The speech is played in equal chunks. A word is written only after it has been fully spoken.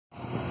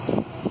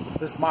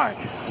This is Mike,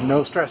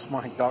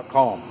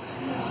 NoStressMike.com.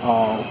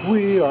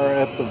 We are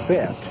at the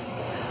vet.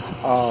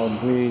 We're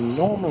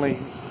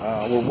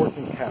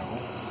working cattle,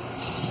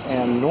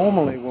 and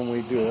normally when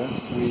we do it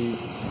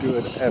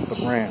at the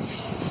ranch.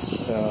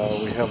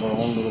 We have our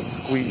own little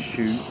squeeze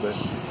chute, but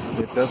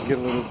it does get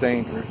a little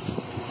dangerous,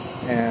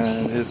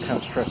 and it is kind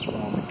of stressful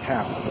on the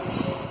cows.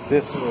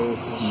 This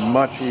is a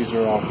much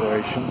easier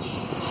operation,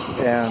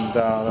 and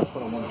that's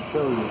what I want to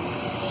show you,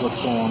 what's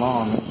going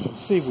on. As you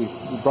see, we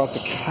brought the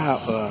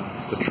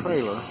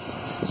trailer,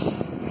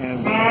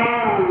 and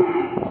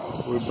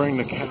we bring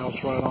the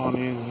cows right on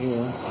in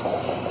here.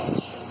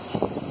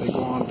 They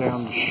go on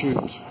down the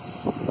chute.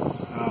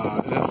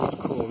 And that's what's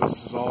cool.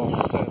 This is all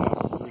set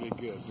up really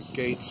good. The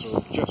gates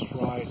are just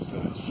right.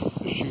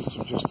 The chutes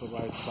are just the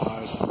right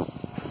size.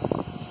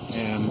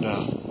 And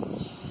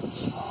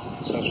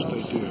that's what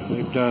they do.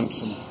 They've done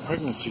some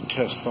pregnancy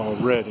tests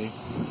already.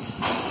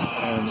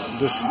 And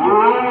this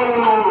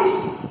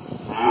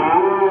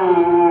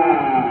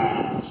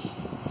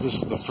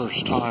is the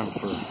first time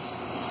for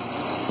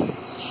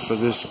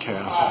this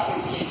calf.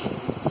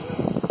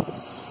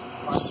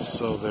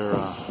 So they're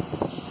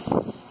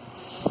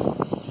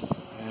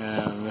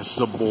and this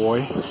is a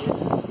boy.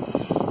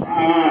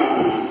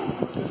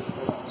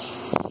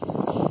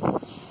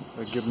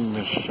 They give him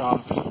his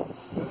shots.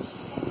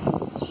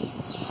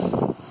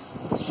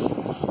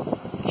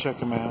 Check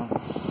him out.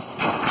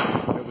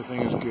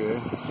 Everything is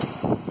good.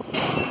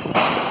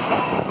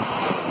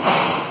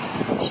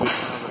 See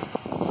how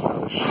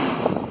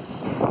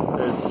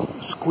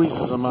it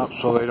squeezes them up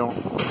so they don't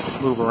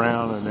move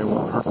around and they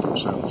won't hurt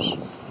themselves.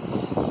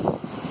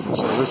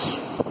 So this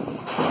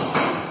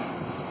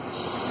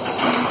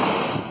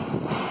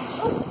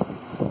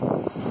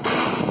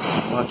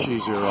much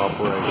easier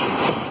operation.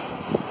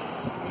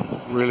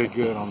 Really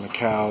good on the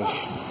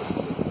cows.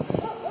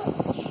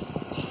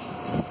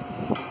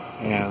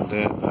 And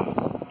then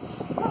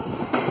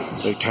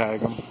they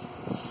tag them.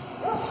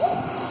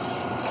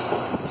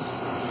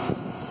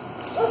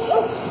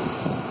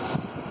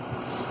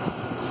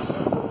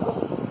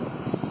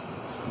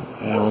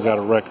 And we got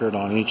a record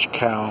on each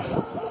cow,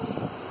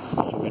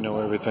 so we know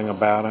everything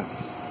about it.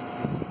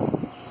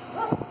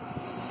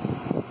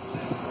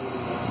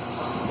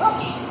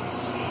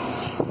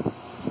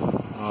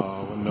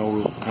 We know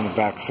what kind of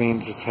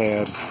vaccines it's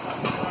had.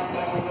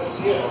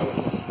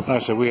 Like I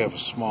said, we have a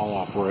small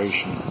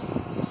operation.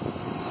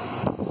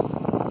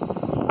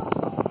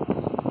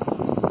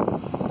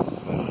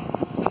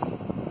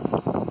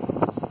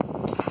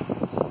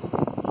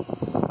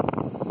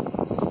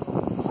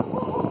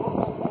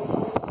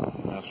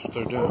 That's what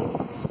they're doing.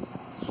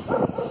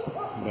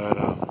 But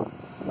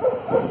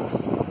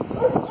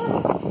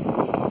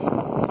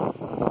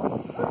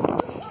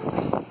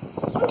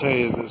I tell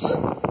you, this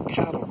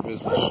cattle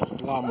business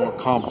is a lot more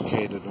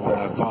complicated than what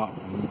I thought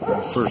when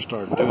we first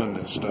started doing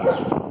this stuff.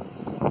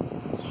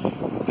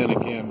 But then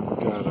again, we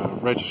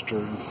got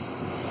registered.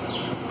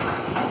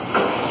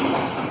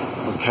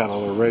 The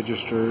cattle are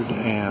registered,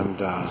 and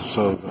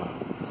so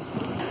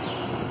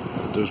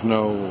there's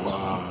no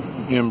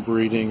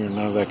inbreeding or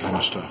none of that kind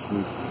of stuff.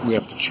 We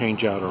have to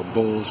change out our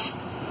bulls,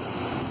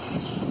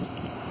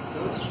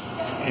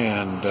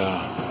 and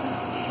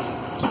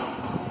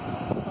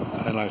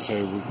I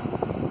say we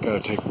got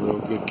to take real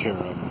good care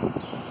of them.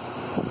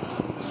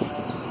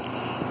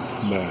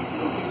 But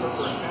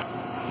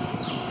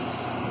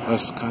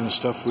that's the kind of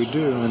stuff we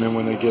do. And then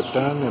when they get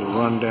done, it'll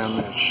run down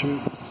that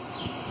chute,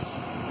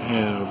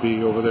 and it'll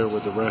be over there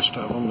with the rest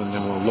of them, and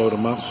then we'll load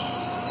them up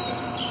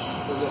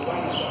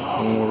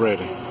when we're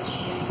ready.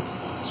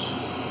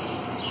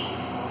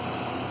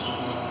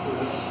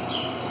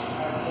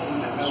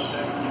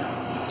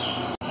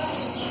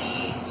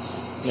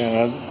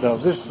 Yeah, now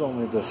this is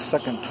only the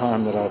second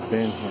time that I've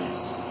been here,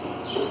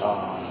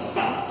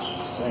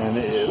 and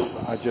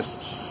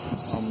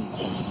I'm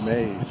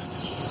amazed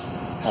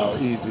how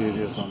easy it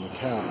is on the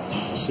cow.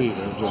 You see,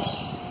 they're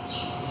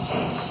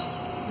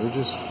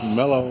just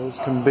mellow as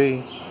can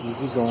be,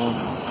 easy going.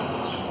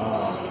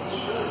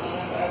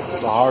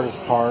 The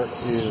hardest part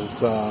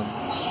is, like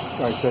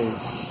I say,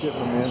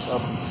 getting them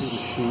up into the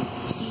chute,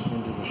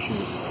 into the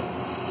chute.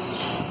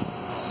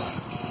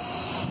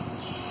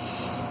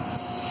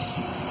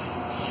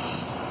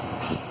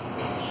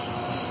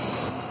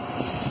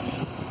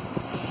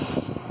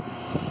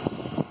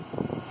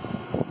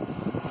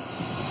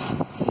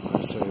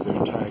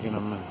 They're tagging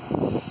them and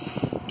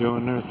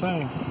doing their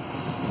thing,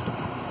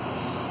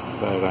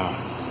 but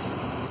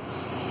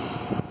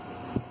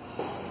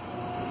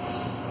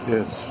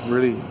it's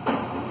really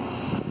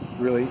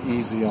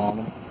easy on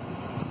them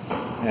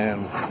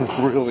and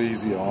real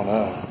easy on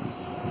us.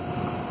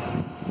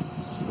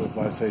 But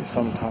I say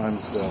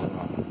sometimes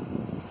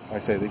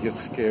they get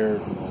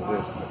scared and all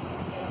this, but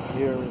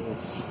here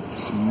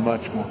it's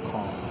much more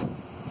calm.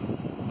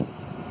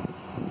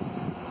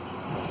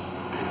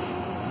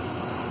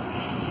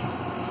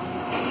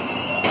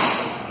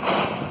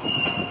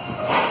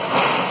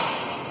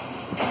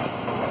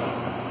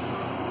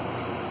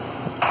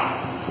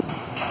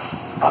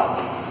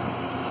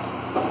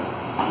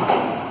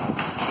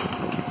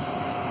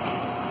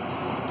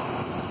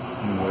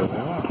 There they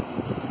are.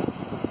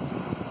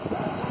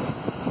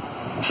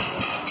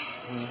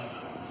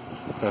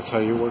 That's how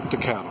you work the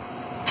cattle.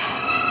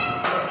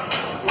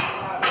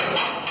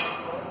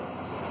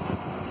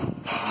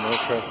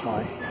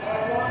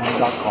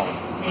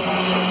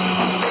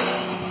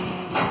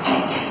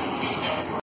 NoStressMike.com.